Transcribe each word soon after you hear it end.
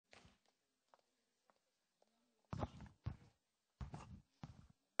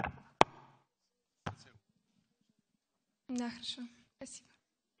Да, хорошо. Спасибо.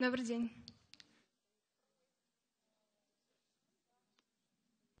 Добрый день.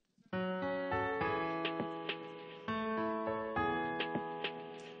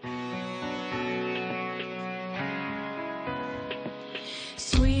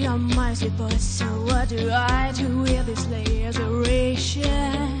 Sweet on my sweet voice, so what do I do with this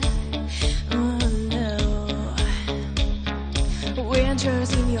laceration? Oh no.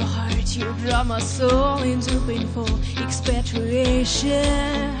 Winters in your heart, you draw my soul into painful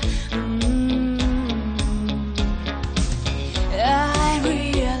expatriation. I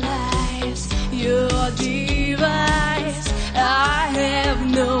realize your device. I have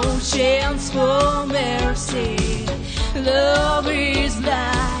no chance for mercy. Love is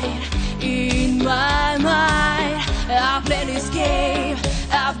light in my mind. I've let it escape.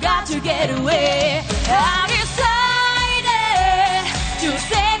 I've got to get away. I decided to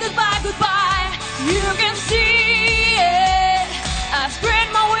say goodbye, goodbye. You can see it. I spread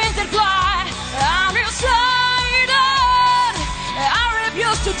my wings and fly. I'm decided. I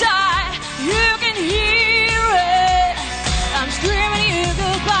refuse to die. You can hear it. I'm screaming you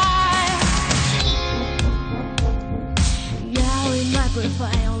goodbye.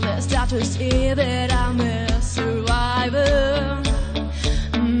 Profile, let's start to see that I'm a survivor.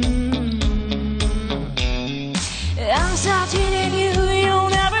 I'm starting in you, you'll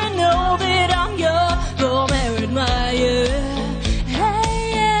never know that I'm your home admirer.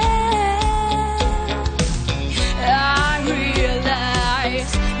 Hey, I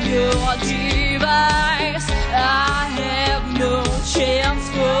realize your device. I have no chance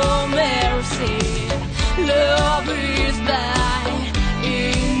for mercy. Love is blind.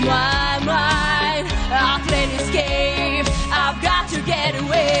 My mind, I've let it escape. I've got to get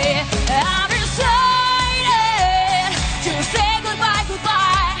away. I've decided to say goodbye,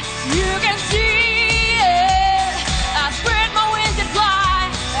 goodbye. You can see it. I spread my wings and fly.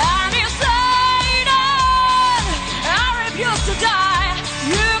 I'm decided. I refuse to die.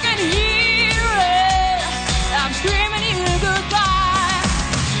 You can hear it. I'm screaming you goodbye.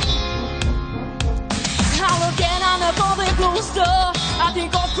 I'm looking on the public closed door. I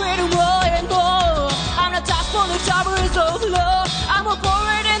think I'll create more and more. I'm not tasked for the job results low. I'm a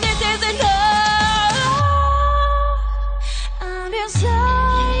forward and this isn't love. I'm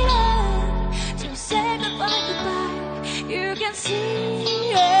decided to say goodbye, goodbye. You can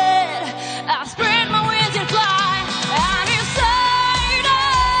see it. I spread my wings and fly. I'm decided.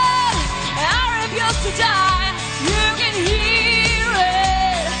 I refuse to die. You can hear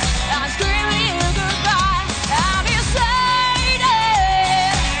it. I'm screaming you goodbye. I'm decided.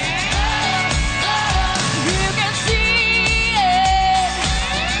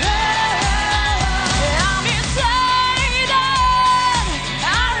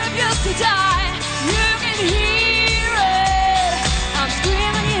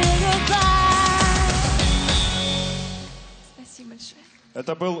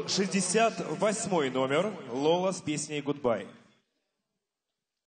 Это был 68-й номер «Лола» с песней «Goodbay».